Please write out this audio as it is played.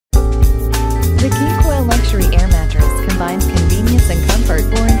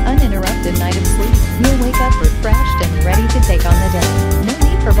comfort for an uninterrupted night of sleep. You'll wake up refreshed and ready to take on the day. No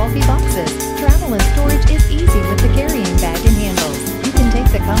need for bulky boxes. Travel and storage is easy with the carrying bag and handles. You can take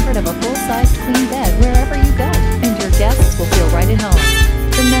the comfort of a full-sized queen bed wherever you go, and your guests will feel right at home.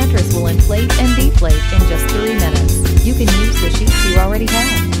 The mattress will inflate and deflate in just 3 minutes. You can use the sheets you already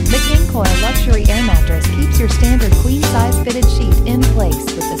have. The Koil Luxury Air Mattress keeps your standard queen-size fitted sheet in place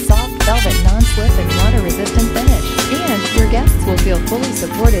with a soft velvet non-slip and water-resistant finish. And your guests will feel fully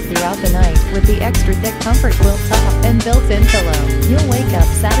supported throughout the night with the extra thick comfort quilt top and built-in pillow. You'll wake up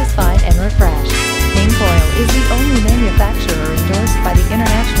satisfied and refreshed. Koil